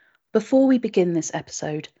Before we begin this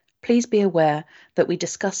episode, please be aware that we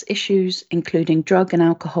discuss issues including drug and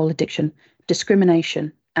alcohol addiction,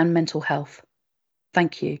 discrimination, and mental health.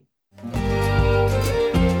 Thank you.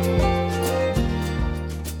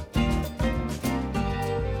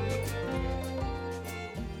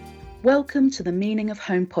 Welcome to the Meaning of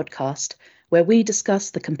Home podcast, where we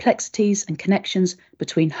discuss the complexities and connections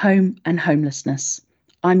between home and homelessness.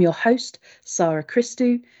 I'm your host, Sarah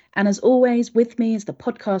Christou, and as always, with me is the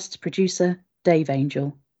podcast's producer, Dave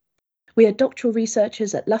Angel. We are doctoral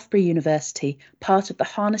researchers at Coventry University, part of the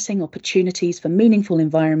Harnessing Opportunities for Meaningful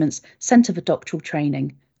Environments Centre for Doctoral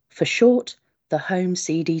Training, for short, the Home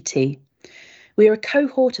CDT. We are a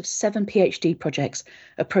cohort of 7 PhD projects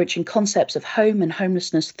approaching concepts of home and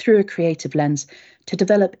homelessness through a creative lens to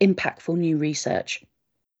develop impactful new research.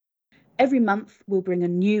 Every month, we'll bring a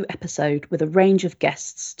new episode with a range of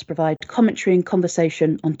guests to provide commentary and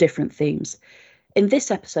conversation on different themes. In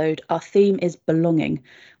this episode, our theme is belonging,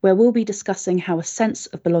 where we'll be discussing how a sense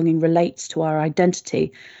of belonging relates to our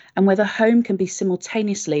identity and whether home can be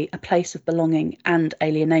simultaneously a place of belonging and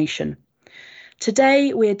alienation.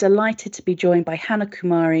 Today, we are delighted to be joined by Hannah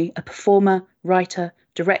Kumari, a performer, writer,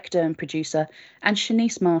 director and producer, and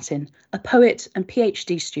Shaniece Martin, a poet and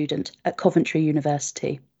PhD student at Coventry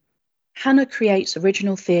University. Hannah creates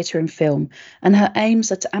original theatre and film, and her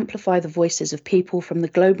aims are to amplify the voices of people from the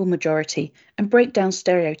global majority and break down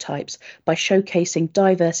stereotypes by showcasing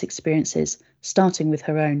diverse experiences, starting with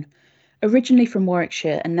her own. Originally from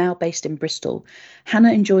Warwickshire and now based in Bristol,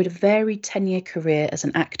 Hannah enjoyed a varied 10-year career as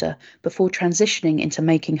an actor before transitioning into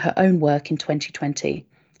making her own work in 2020.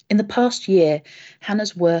 In the past year,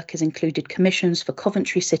 Hannah's work has included commissions for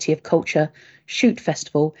Coventry City of Culture, Shoot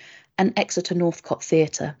Festival, and Exeter Northcote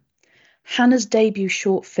Theatre. Hannah's debut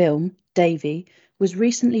short film, Davy, was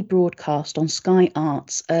recently broadcast on Sky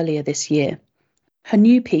Arts earlier this year. Her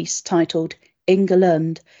new piece, titled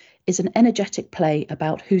Ingelund, is an energetic play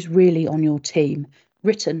about who's really on your team,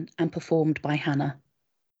 written and performed by Hannah.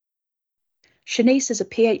 Shaniece is a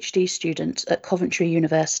PhD student at Coventry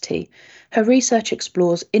University. Her research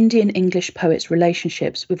explores Indian English poets'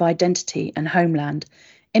 relationships with identity and homeland,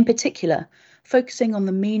 in particular, focusing on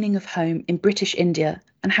the meaning of home in British India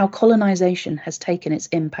and how colonisation has taken its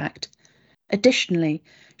impact. Additionally,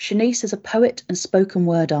 Shaniece is a poet and spoken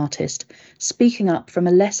word artist, speaking up from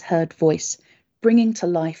a less heard voice, bringing to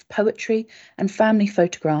life poetry and family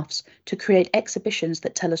photographs to create exhibitions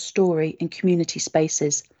that tell a story in community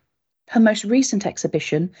spaces. Her most recent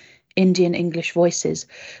exhibition, Indian English Voices,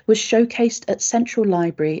 was showcased at Central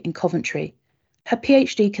Library in Coventry. Her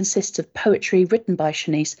PhD consists of poetry written by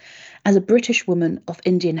Shaniece as a British woman of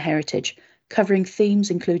Indian heritage, covering themes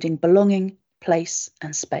including belonging, place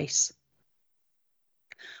and space.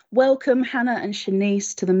 Welcome, Hannah and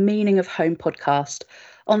Shaniece, to the Meaning of Home podcast.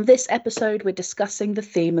 On this episode, we're discussing the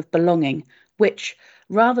theme of belonging, which,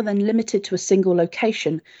 rather than limited to a single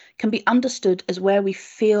location, can be understood as where we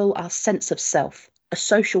feel our sense of self, a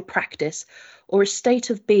social practice, or a state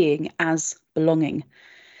of being as belonging.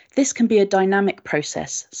 This can be a dynamic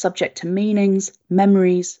process, subject to meanings,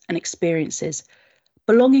 memories, and experiences.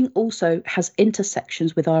 Belonging also has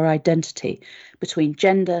intersections with our identity between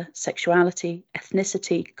gender, sexuality,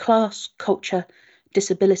 ethnicity, class, culture,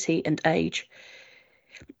 disability, and age.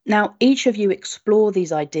 Now, each of you explore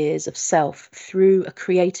these ideas of self through a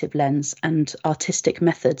creative lens and artistic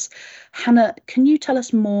methods. Hannah, can you tell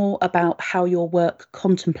us more about how your work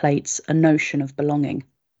contemplates a notion of belonging?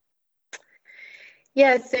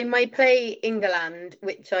 Yeah, so my play Ingelund,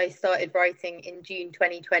 which I started writing in June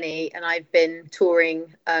 2020, and I've been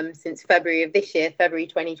touring since February of this year, February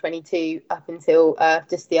 2022, up until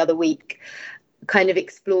just the other week, kind of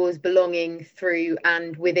explores belonging through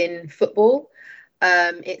and within football.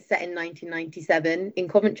 It's set in 1997 in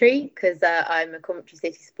Coventry because I'm a Coventry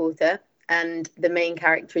City supporter, and the main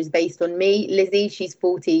character is based on me, Lizzie. She's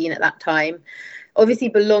 14 at that time. Obviously,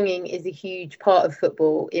 belonging is a huge part of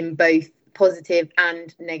football in both positive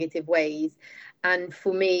and negative ways. And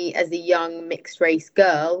for me, as a young mixed race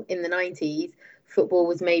girl in the 90s, football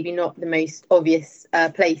was maybe not the most obvious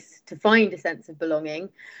place to find a sense of belonging.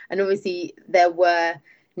 And obviously, there were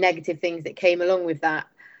negative things that came along with that.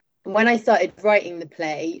 When I started writing the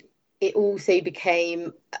play, it also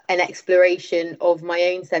became an exploration of my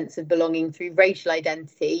own sense of belonging through racial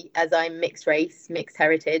identity, as I'm mixed race, mixed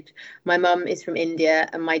heritage. My mum is from India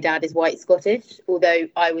and my dad is white Scottish, although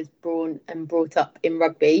I was born and brought up in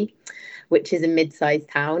Rugby, which is a mid-sized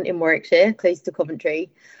town in Warwickshire, close to Coventry.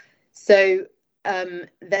 So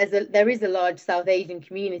there is a large South Asian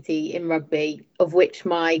community in Rugby, of which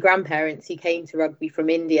my grandparents, who came to Rugby from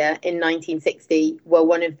India in 1960, were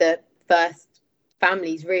one of the first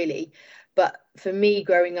families really. But for me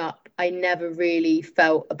growing up, I never really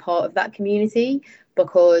felt a part of that community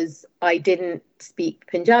because I didn't speak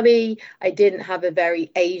Punjabi. I didn't have a very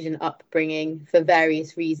Asian upbringing for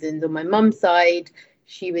various reasons. On my mum's side,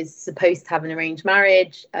 she was supposed to have an arranged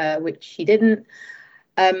marriage, which she didn't.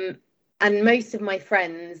 And most of my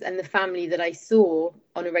friends and the family that I saw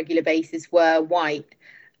on a regular basis were white.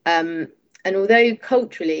 And although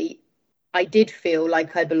culturally, I did feel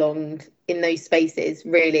like I belonged in those spaces,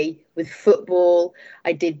 really, with football.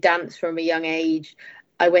 I did dance from a young age.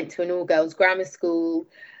 I went to an all-girls grammar school,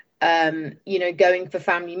 going for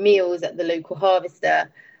family meals at the local harvester.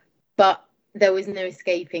 But there was no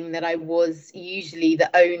escaping that I was usually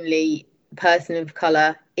the only person of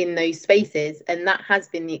colour in those spaces. And that has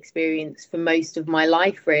been the experience for most of my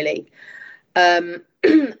life, really. And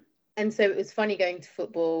so it was funny going to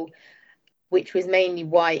football, which was mainly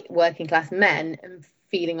white working class men, and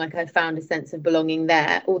feeling like I found a sense of belonging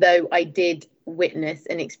there, although I did witness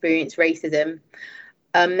and experience racism.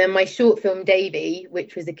 Then my short film, Davy,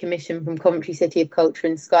 which was a commission from Coventry City of Culture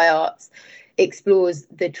and Sky Arts, explores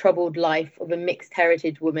the troubled life of a mixed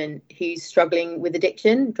heritage woman who's struggling with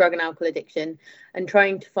addiction, drug and alcohol addiction, and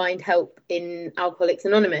trying to find help in Alcoholics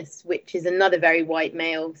Anonymous, which is another very white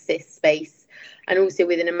male cis space, and also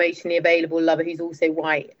with an emotionally available lover who's also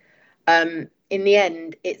white. In the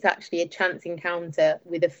end, it's actually a chance encounter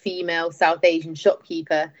with a female South Asian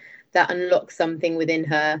shopkeeper that unlocks something within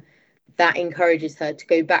her that encourages her to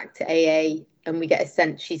go back to AA, and we get a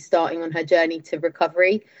sense she's starting on her journey to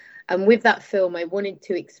recovery. And with that film, I wanted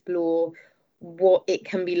to explore what it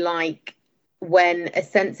can be like when a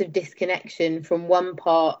sense of disconnection from one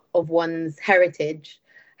part of one's heritage,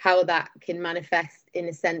 how that can manifest in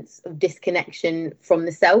a sense of disconnection from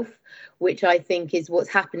the self, which I think is what's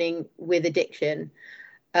happening with addiction.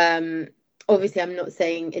 Obviously, I'm not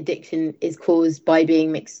saying addiction is caused by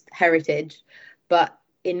being mixed heritage, but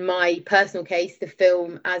in my personal case, the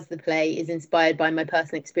film as the play is inspired by my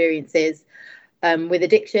personal experiences with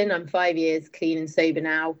addiction. I'm 5 years clean and sober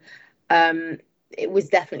now. It was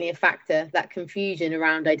definitely a factor, that confusion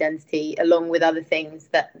around identity, along with other things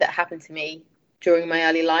that happened to me during my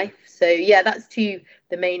early life. So yeah, that's two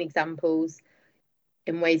the main examples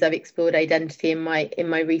in ways I've explored identity in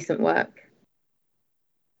my recent work.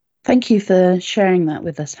 Thank you for sharing that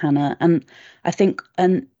with us, Hannah. And I think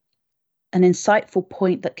an insightful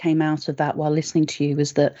point that came out of that while listening to you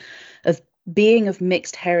was that of being of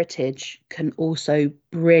mixed heritage can also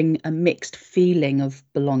bring a mixed feeling of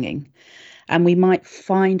belonging. And we might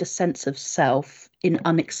find a sense of self in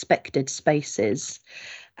unexpected spaces.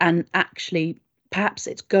 And actually, perhaps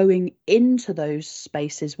it's going into those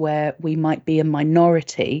spaces where we might be a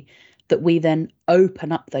minority that we then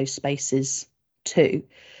open up those spaces to.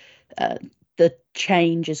 The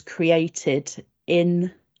change is created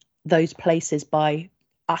in those places by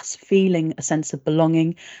us feeling a sense of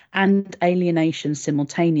belonging and alienation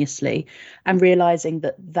simultaneously, and realizing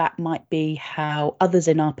that that might be how others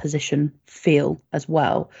in our position feel as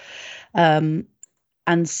well.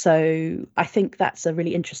 And so I think that's a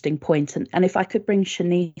really interesting point. And if I could bring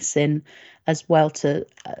Shaniece in as well to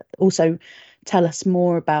also tell us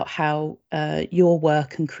more about how your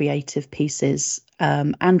work and creative pieces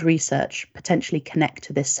and research potentially connect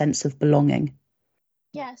to this sense of belonging.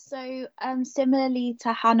 Yeah, so similarly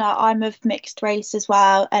to Hannah, I'm of mixed race as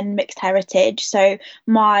well and mixed heritage. So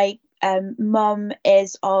my mum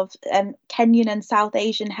is of Kenyan and South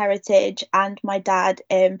Asian heritage, and my dad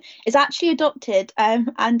is actually adopted,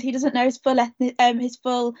 and he doesn't know his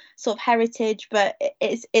full sort of heritage, but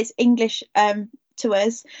it's English to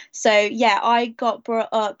us. So yeah, I got brought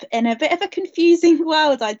up in a bit of a confusing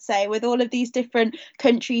world, I'd say, with all of these different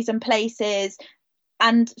countries and places,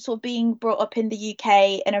 and sort of being brought up in the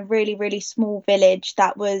UK in a really, really small village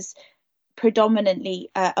that was predominantly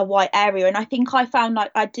a white area. And I think I found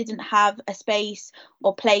like I didn't have a space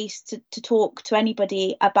or place to talk to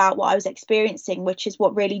anybody about what I was experiencing, which is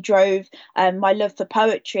what really drove my love for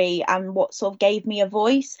poetry and what sort of gave me a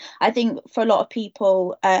voice. I think for a lot of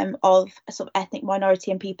people of a sort of ethnic minority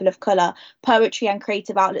and people of colour, poetry and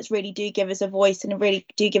creative outlets really do give us a voice and really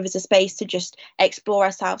do give us a space to just explore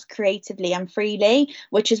ourselves creatively and freely,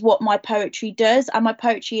 which is what my poetry does. And my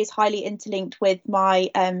poetry is highly interlinked with my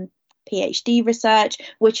PhD research,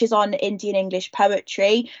 which is on Indian English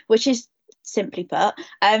poetry, which is simply put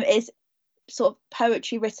is sort of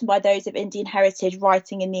poetry written by those of Indian heritage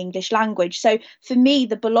writing in the English language. So for me,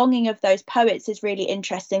 the belonging of those poets is really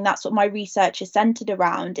interesting. That's what my research is centered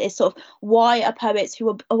around, is sort of why are poets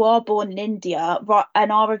who are born in India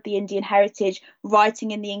and are of the Indian heritage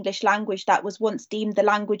writing in the English language that was once deemed the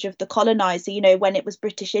language of the colonizer, you know, when it was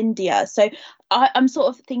British India. So I'm sort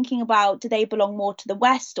of thinking about, do they belong more to the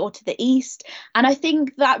West or to the East? And I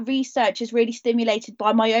think that research is really stimulated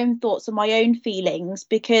by my own thoughts and my own feelings,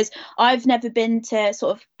 because I've never been to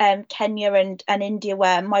sort of Kenya and India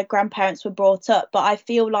where my grandparents were brought up, but I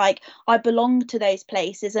feel like I belong to those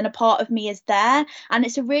places and a part of me is there. And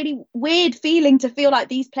it's a really weird feeling to feel like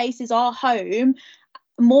these places are home,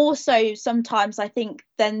 more so sometimes I think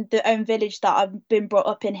than the own village that I've been brought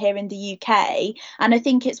up in here in the UK. And I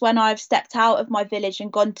think it's when I've stepped out of my village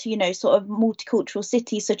and gone to, you know, sort of multicultural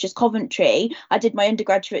cities such as Coventry. I did my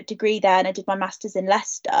undergraduate degree there and I did my master's in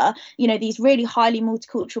Leicester, you know, these really highly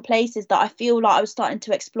multicultural places, that I feel like I was starting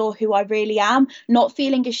to explore who I really am, not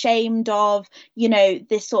feeling ashamed of, you know,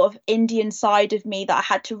 this sort of Indian side of me that I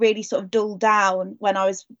had to really sort of dull down when I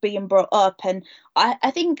was being brought up. And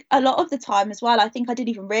I think a lot of the time as well, I think I didn't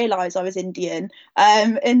even realise I was Indian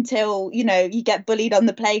until, you know, you get bullied on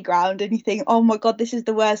the playground and you think, oh my God, this is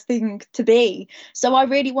the worst thing to be. So I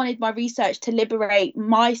really wanted my research to liberate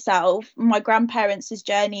myself, my grandparents'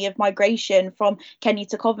 journey of migration from Kenya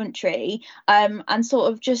to Coventry, and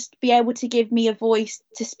sort of just be able to give me a voice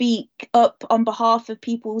to speak up on behalf of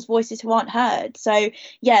people's voices who aren't heard. So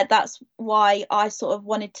yeah, that's why I sort of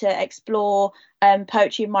wanted to explore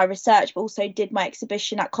poetry in my research, but also did my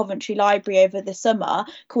exhibition at Coventry Library over the summer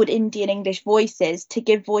called Indian English Voices, to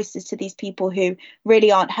give voices to these people who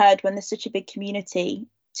really aren't heard when there's such a big community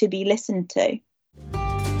to be listened to.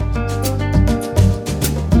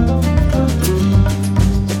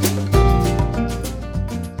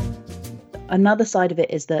 Another side of it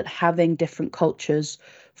is that having different cultures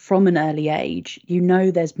from an early age, you know,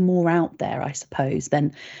 there's more out there, I suppose,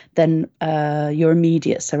 than your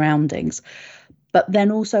immediate surroundings. But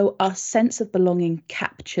then also our sense of belonging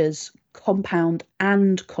captures compound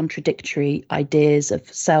and contradictory ideas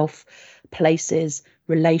of self, places,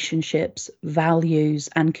 relationships, values,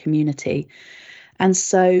 and community. And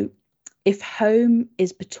so if home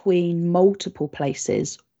is between multiple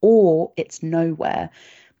places or it's nowhere,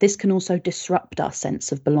 this can also disrupt our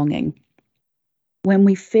sense of belonging. When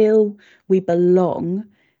we feel we belong,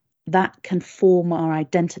 that can form our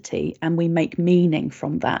identity and we make meaning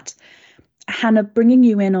from that. Hannah, bringing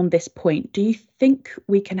you in on this point, do you think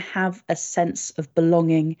we can have a sense of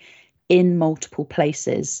belonging in multiple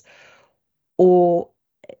places, or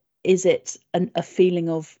is it a feeling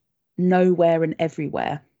of nowhere and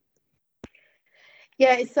everywhere?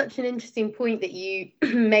 Yeah, it's such an interesting point that you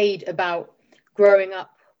made about growing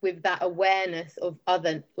up with that awareness of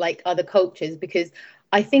other cultures, because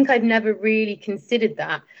I think I've never really considered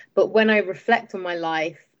that. But when I reflect on my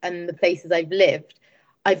life and the places I've lived,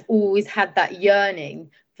 I've always had that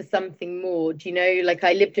yearning for something more. Do you know, like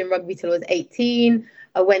I lived in Rugby till I was 18.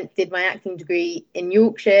 I did my acting degree in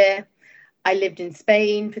Yorkshire. I lived in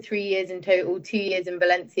Spain for 3 years in total, 2 years in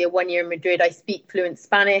Valencia, 1 year in Madrid. I speak fluent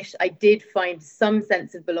Spanish. I did find some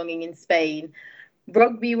sense of belonging in Spain.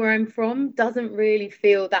 Rugby, where I'm from, doesn't really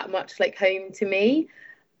feel that much like home to me.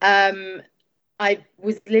 I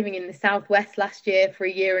was living in the southwest last year for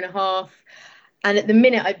a year and a half. And at the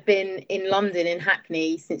minute, I've been in London, in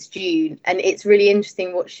Hackney, since June. And it's really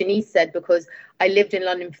interesting what Shaniece said, because I lived in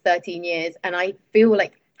London for 13 years. And I feel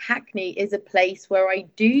like Hackney is a place where I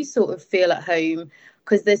do sort of feel at home,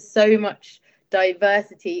 because there's so much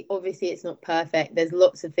diversity. Obviously, it's not perfect. There's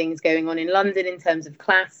lots of things going on in London in terms of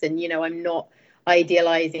class. And, you know, I'm not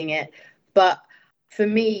idealizing it. But for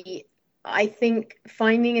me, I think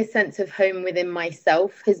finding a sense of home within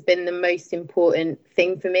myself has been the most important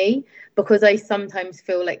thing for me, because I sometimes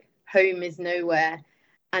feel like home is nowhere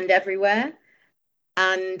and everywhere.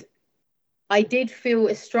 And I did feel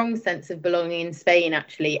a strong sense of belonging in Spain,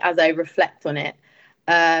 actually, as I reflect on it.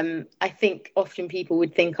 I think often people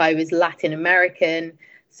would think I was Latin American.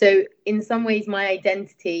 So in some ways, my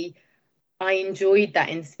identity, I enjoyed that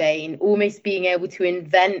in Spain, almost being able to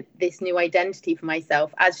invent this new identity for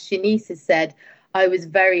myself. As Shaniece has said, I was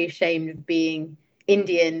very ashamed of being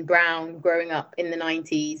Indian, brown, growing up in the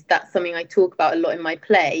 90s. That's something I talk about a lot in my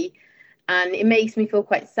play. And it makes me feel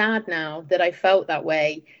quite sad now that I felt that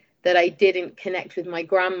way, that I didn't connect with my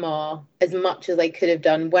grandma as much as I could have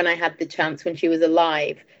done when I had the chance, when she was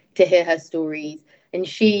alive, to hear her stories. And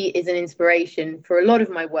she is an inspiration for a lot of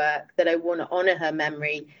my work, that I want to honour her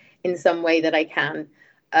memory in some way that I can.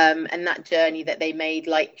 And that journey that they made,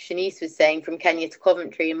 like Shaniece was saying, from Kenya to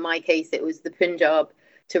Coventry, in my case, it was the Punjab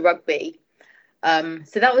to Rugby.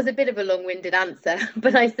 So that was a bit of a long-winded answer,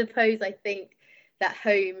 but I think that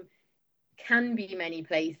home can be many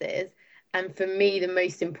places. And for me, the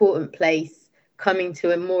most important place, coming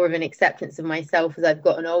to a more of an acceptance of myself as I've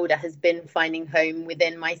gotten older, has been finding home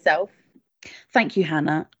within myself. Thank you,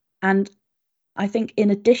 Hannah. And I think in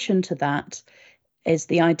addition to that is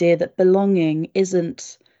the idea that belonging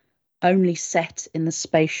isn't only set in the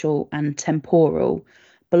spatial and temporal.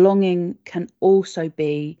 Belonging can also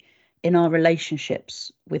be in our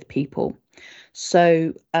relationships with people.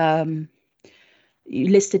 So you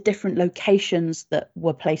listed different locations that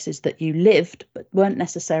were places that you lived, but weren't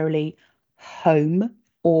necessarily home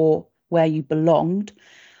or where you belonged.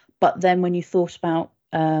 But then when you thought about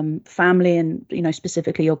family and,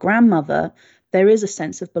 specifically your grandmother, there is a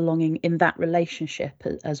sense of belonging in that relationship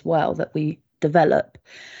as well that we develop.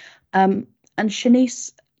 And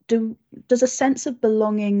Shaniece, does a sense of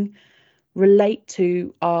belonging relate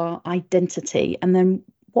to our identity? And then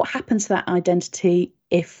what happens to that identity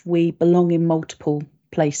if we belong in multiple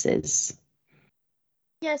places?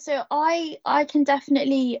 Yeah, so I can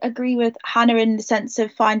definitely agree with Hannah in the sense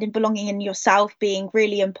of finding belonging in yourself being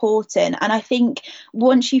really important. And I think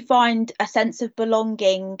once you find a sense of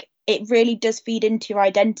belonging, it really does feed into your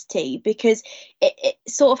identity, because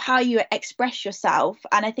it's sort of how you express yourself.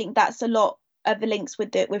 And I think that's a lot of the links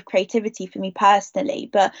with creativity for me personally.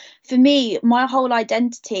 But for me, my whole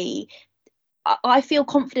identity, I feel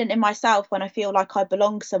confident in myself when I feel like I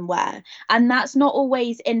belong somewhere. And that's not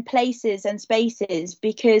always in places and spaces,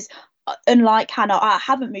 because unlike Hannah, I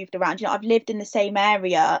haven't moved around. I've lived in the same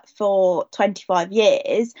area for 25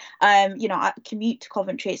 years. I commute to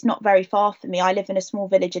Coventry. It's not very far for me. I live in a small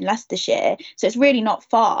village in Leicestershire, so it's really not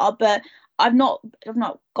far. But I've not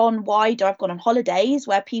gone wider. I've gone on holidays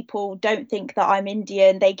where people don't think that I'm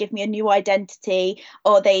Indian. They give me a new identity,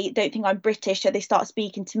 or they don't think I'm British, so they start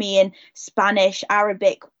speaking to me in Spanish,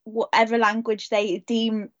 Arabic, whatever language they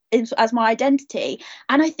deem as my identity.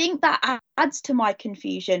 And I think that adds to my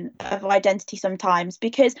confusion of identity sometimes,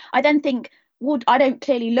 because I then think, well, I don't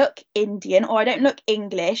clearly look Indian, or I don't look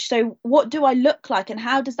English. So what do I look like, and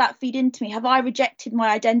how does that feed into me? Have I rejected my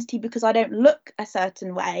identity because I don't look a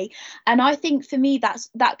certain way? And I think for me,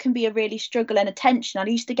 that can be a really struggle and a tension. I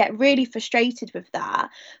used to get really frustrated with that.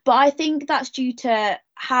 But I think that's due to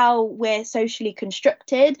how we're socially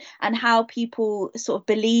constructed and how people sort of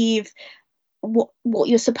believe what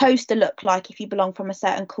you're supposed to look like if you belong from a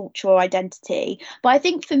certain culture or identity. But I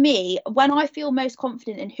think for me, when I feel most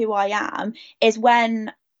confident in who I am is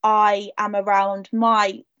when I am around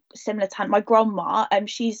my similar to my grandma.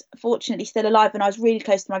 She's fortunately still alive, and I was really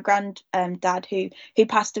close to my granddad who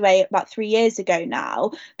passed away about 3 years ago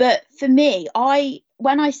now. But for me,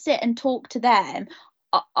 when I sit and talk to them,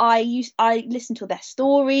 I listen to their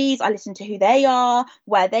stories, I listen to who they are,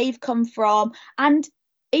 where they've come from, and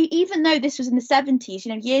even though this was in the 70s,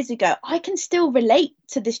 years ago, I can still relate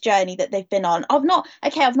to this journey that they've been on. I've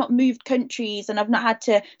not moved countries, and I've not had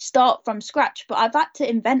to start from scratch, but I've had to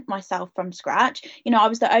invent myself from scratch. I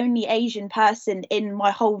was the only Asian person in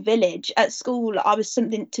my whole village. At school, I was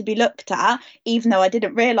something to be looked at, even though I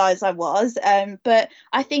didn't realise I was. But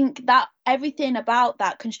I think that everything about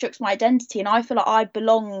that constructs my identity, and I feel like I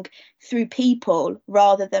belong through people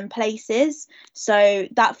rather than places. So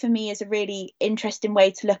that for me is a really interesting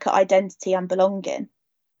way to look at identity and belonging.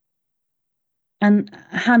 And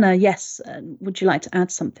Hannah, yes, would you like to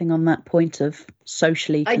add something on that point of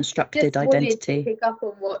socially constructed identity? I just wanted to pick up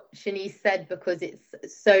on what Shaniece said, because it's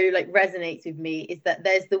so resonates with me, is that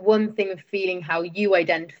there's the one thing of feeling how you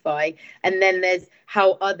identify, and then there's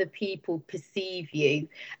how other people perceive you,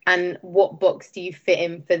 and what box do you fit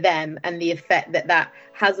in for them, and the effect that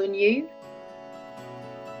has on you.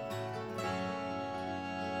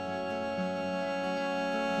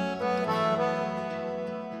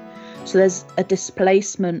 So there's a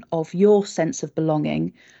displacement of your sense of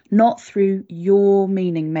belonging, not through your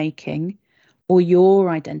meaning making or your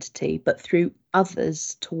identity, but through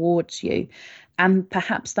others towards you. And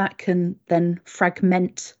perhaps that can then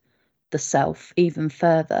fragment the self even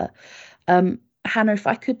further. Hannah, if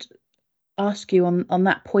I could ask you on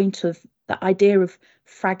that point of the idea of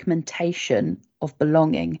fragmentation of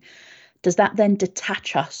belonging, does that then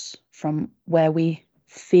detach us from where we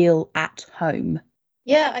feel at home?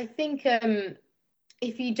 Yeah, I think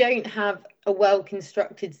if you don't have a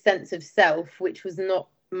well-constructed sense of self, which was not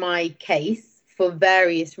my case for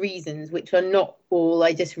various reasons, which are not all,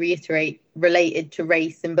 I just reiterate, related to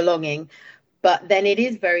race and belonging, but then it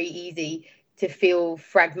is very easy to feel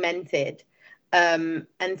fragmented, and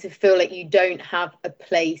to feel like you don't have a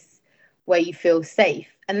place where you feel safe.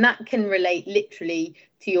 And that can relate literally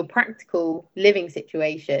to your practical living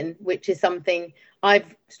situation, which is something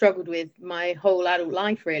I've struggled with my whole adult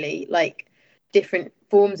life, really, like different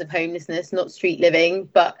forms of homelessness, not street living,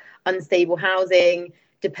 but unstable housing,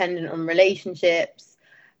 dependent on relationships.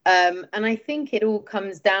 And I think it all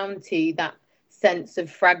comes down to that sense of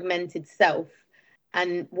fragmented self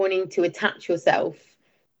and wanting to attach yourself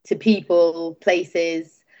to people,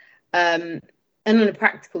 places. And on a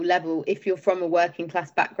practical level, if you're from a working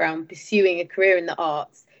class background, pursuing a career in the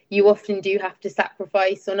arts, you often do have to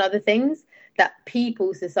sacrifice on other things that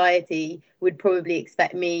people, society would probably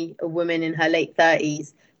expect me, a woman in her late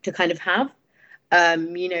 30s, to kind of have.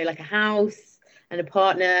 Like a house and a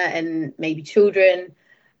partner and maybe children.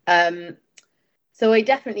 So I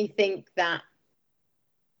definitely think that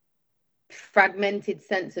fragmented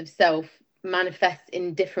sense of self manifests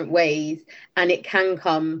in different ways, and it can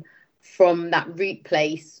come from that root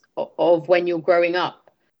place of when you're growing up,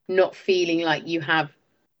 not feeling like you have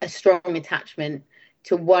a strong attachment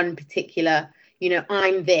to one particular,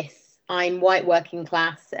 I'm white working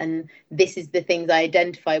class and this is the things I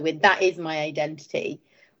identify with. That is my identity.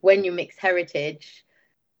 When you're mixed heritage,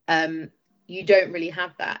 you don't really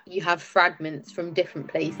have that. You have fragments from different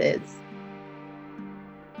places.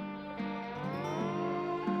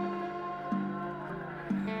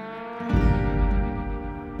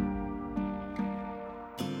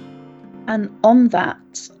 And on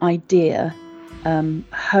that idea,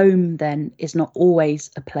 home then is not always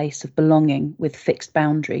a place of belonging with fixed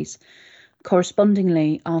boundaries.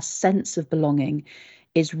 Correspondingly, our sense of belonging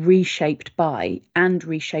is reshaped by and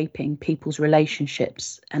reshaping people's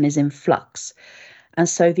relationships and is in flux. And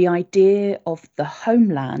so the idea of the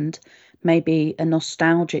homeland may be a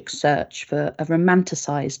nostalgic search for a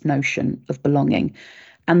romanticised notion of belonging.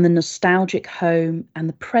 And the nostalgic home and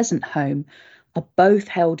the present home are both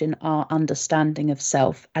held in our understanding of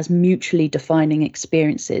self as mutually defining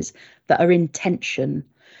experiences that are in tension.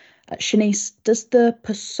 Shaniece, does the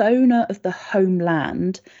persona of the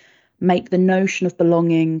homeland make the notion of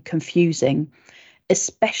belonging confusing,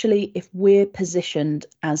 especially if we're positioned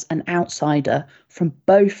as an outsider from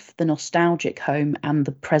both the nostalgic home and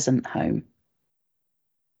the present home?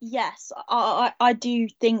 Yes, I do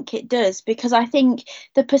think it does, because I think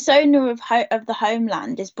the persona of the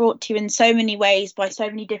homeland is brought to you in so many ways by so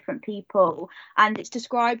many different people, and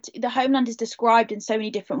the homeland is described in so many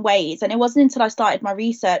different ways. And it wasn't until I started my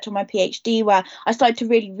research on my PhD where I started to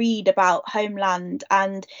really read about homeland,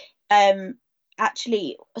 and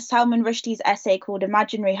actually Salman Rushdie's essay called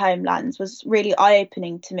Imaginary Homelands was really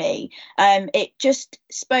eye-opening to me. It just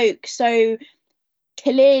spoke so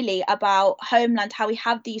clearly about homeland, how we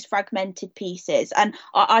have these fragmented pieces, and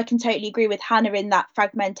I can totally agree with Hannah in that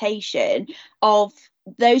fragmentation of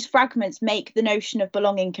those fragments make the notion of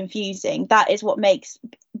belonging confusing. That is what makes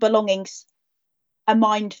belonging a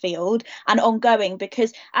minefield and ongoing,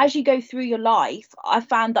 because as you go through your life, I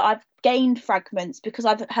found that I've gained fragments because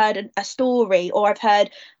I've heard a story, or I've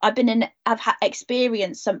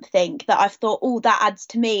experienced something that I've thought, oh, that adds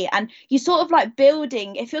to me, and you sort of like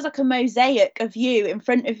building, it feels like a mosaic of you in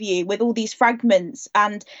front of you with all these fragments,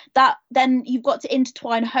 and that then you've got to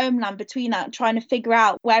intertwine homeland between that, trying to figure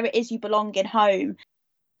out where it is you belong in home.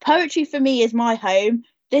 Poetry for me is my home.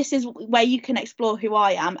 This is where you can explore who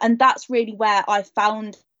I am, and that's really where I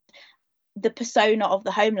found the persona of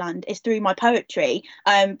the homeland, is through my poetry.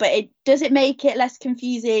 But does it make it less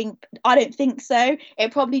confusing? I don't think so.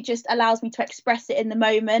 It probably just allows me to express it in the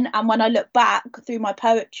moment, and when I look back through my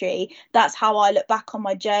poetry, that's how I look back on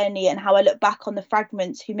my journey and how I look back on the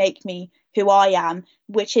fragments who make me who I am,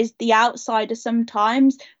 which is the outsider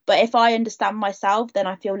sometimes. But if I understand myself, then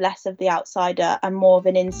I feel less of the outsider and more of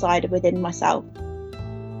an insider within myself.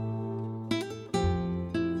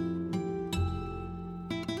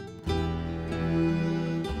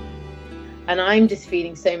 And I'm just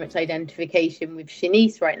feeling so much identification with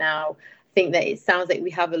Shaniece right now. I think that it sounds like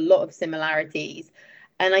we have a lot of similarities.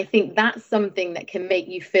 And I think that's something that can make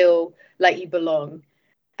you feel like you belong.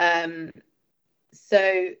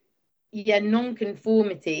 So, yeah,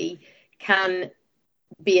 non-conformity can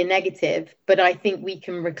be a negative, but I think we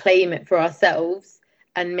can reclaim it for ourselves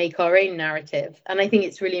and make our own narrative. And I think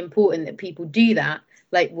it's really important that people do that,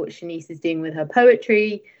 like what Shaniece is doing with her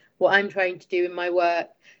poetry, what I'm trying to do in my work,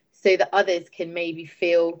 so that others can maybe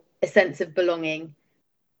feel a sense of belonging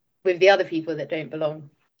with the other people that don't belong.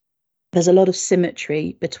 There's a lot of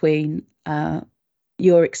symmetry between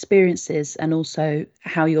your experiences and also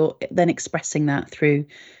how you're then expressing that through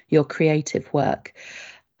your creative work.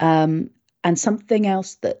 And something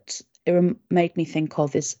else that it made me think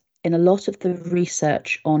of is in a lot of the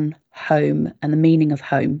research on home and the meaning of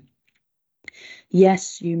home,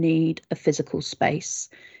 Yes, you need a physical space.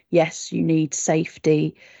 Yes, you need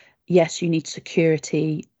safety. Yes, you need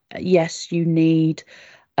security. Yes, you need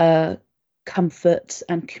comfort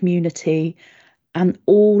and community. And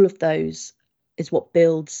all of those is what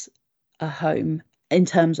builds a home in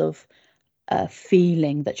terms of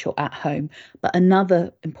feeling that you're at home. But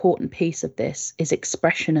another important piece of this is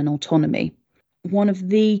expression and autonomy. One of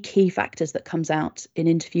the key factors that comes out in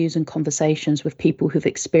interviews and conversations with people who've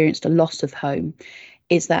experienced a loss of home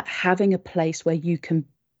is that having a place where you can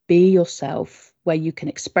be yourself, where you can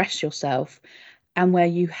express yourself, and where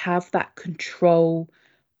you have that control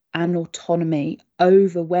and autonomy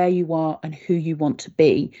over where you are and who you want to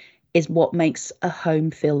be is what makes a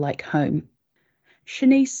home feel like home.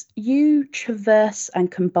 Shaniece, you traverse and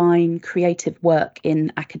combine creative work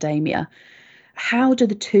in academia. How do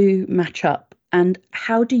the two match up? And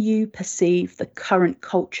how do you perceive the current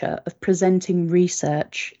culture of presenting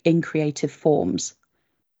research in creative forms?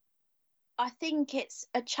 I think it's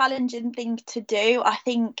a challenging thing to do. I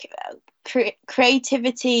think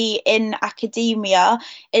creativity in academia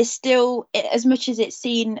is still, as much as it's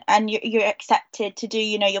seen and you're accepted to do,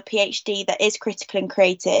 your PhD that is critical and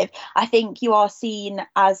creative, I think you are seen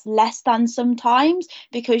as less than sometimes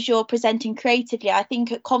because you're presenting creatively. I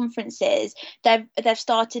think at conferences they've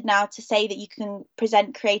started now to say that you can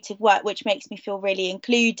present creative work, which makes me feel really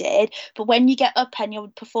included. But when you get up and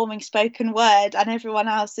you're performing spoken word and everyone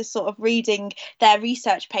else is sort of reading their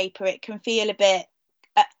research paper, it can feel a bit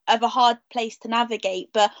of a hard place to navigate.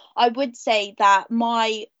 But I would say that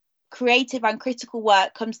my creative and critical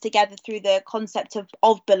work comes together through the concept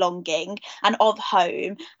of belonging and of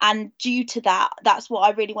home, and due to that, that's what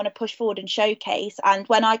I really want to push forward and showcase. And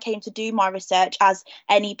when I came to do my research, as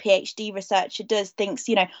any PhD researcher does, thinks,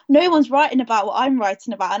 no one's writing about what I'm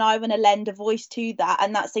writing about, and I want to lend a voice to that,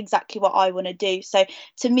 and that's exactly what I want to do. So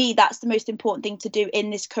to me, that's the most important thing to do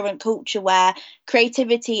in this current culture where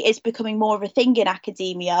creativity is becoming more of a thing in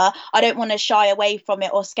academia. I don't want to shy away from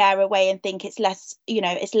it or scare away and think it's less,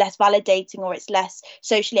 it's less validating or it's less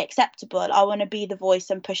socially acceptable. I want to be the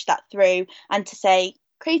voice and push that through, and to say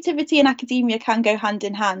creativity and academia can go hand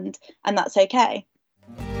in hand, and that's okay.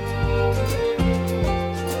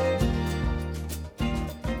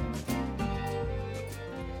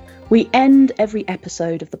 We end every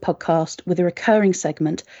episode of the podcast with a recurring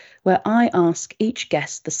segment where I ask each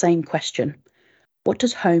guest the same question. What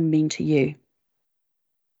does home mean to you?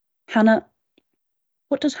 Hannah,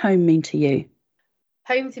 what does home mean to you?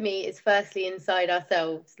 Home to me is firstly inside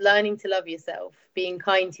ourselves, learning to love yourself, being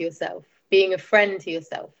kind to yourself, being a friend to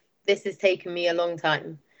yourself. This has taken me a long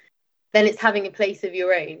time. Then it's having a place of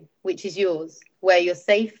your own, which is yours, where you're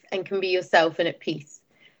safe and can be yourself and at peace.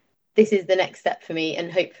 This is the next step for me,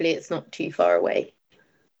 and hopefully it's not too far away.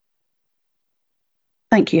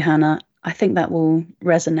 Thank you, Hannah. I think that will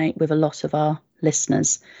resonate with a lot of our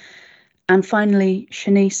listeners. And finally,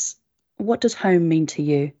 Shaniece, what does home mean to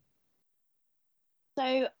you?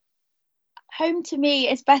 So home to me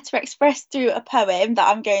is better expressed through a poem that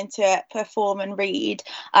I'm going to perform and read.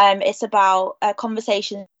 It's about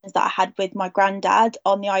conversations that I had with my granddad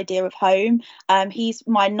on the idea of home. He's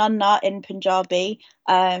my nonna in Punjabi,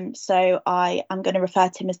 so I am going to refer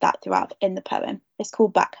to him as that throughout in the poem. It's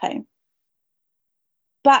called Back Home.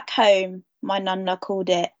 Back home, my nonna called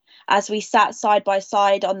it, as we sat side by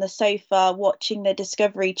side on the sofa watching the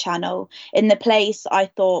Discovery Channel in the place I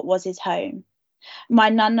thought was his home. My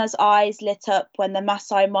nana's eyes lit up when the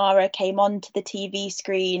Masai Mara came onto the TV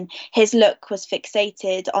screen. His look was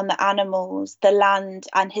fixated on the animals, the land,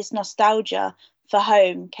 and his nostalgia for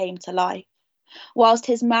home came to life. Whilst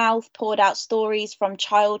his mouth poured out stories from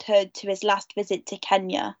childhood to his last visit to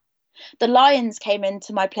Kenya. The lions came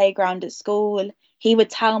into my playground at school. He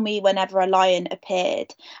would tell me whenever a lion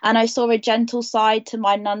appeared, and I saw a gentle side to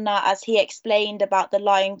my nonna as he explained about the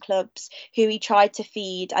lion clubs, who he tried to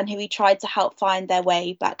feed and who he tried to help find their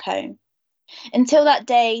way back home. Until that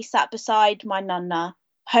day sat beside my nonna,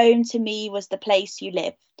 home to me was the place you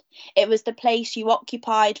lived. It was the place you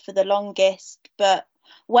occupied for the longest, but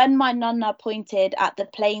when my nonna pointed at the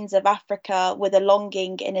plains of Africa with a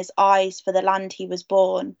longing in his eyes for the land he was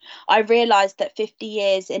born, I realised that 50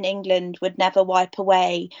 years in England would never wipe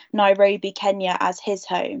away Nairobi, Kenya as his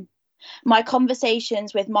home. My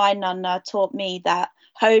conversations with my nonna taught me that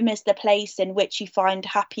home is the place in which you find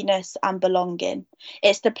happiness and belonging.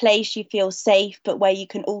 It's the place you feel safe, but where you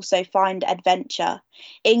can also find adventure.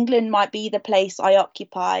 England might be the place I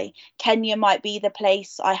occupy. Kenya might be the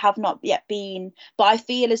place I have not yet been, but I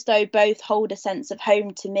feel as though both hold a sense of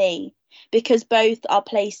home to me. because both are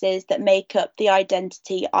places that make up the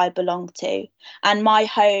identity I belong to. And my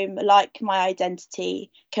home, like my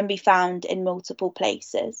identity, can be found in multiple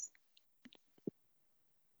places.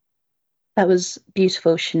 That was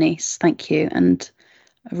beautiful, Shaniece. Thank you. And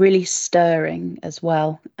really stirring as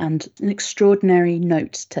well, and an extraordinary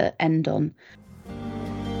note to end on.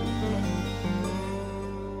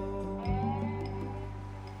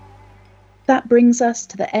 That brings us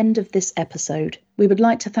to the end of this episode. We would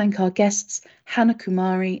like to thank our guests, Hannah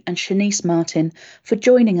Kumari and Shaniece Martin, for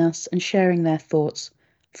joining us and sharing their thoughts.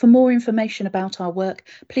 For more information about our work,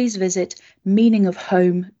 please visit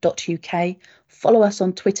meaningofhome.uk. Follow us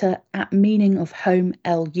on Twitter at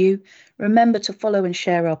meaningofhomelu. Remember to follow and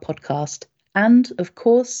share our podcast. And, of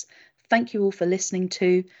course, thank you all for listening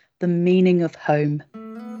to The Meaning of Home.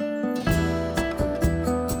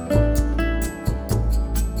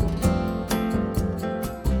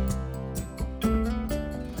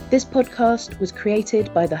 This podcast was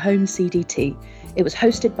created by the Home CDT. It was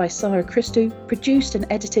hosted by Sarah Christou, produced and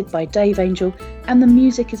edited by Dave Angel, and the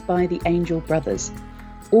music is by the Angel Brothers.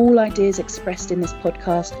 All ideas expressed in this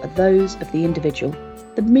podcast are those of the individual.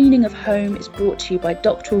 The Meaning of Home is brought to you by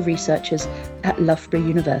doctoral researchers at Loughborough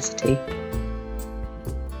University.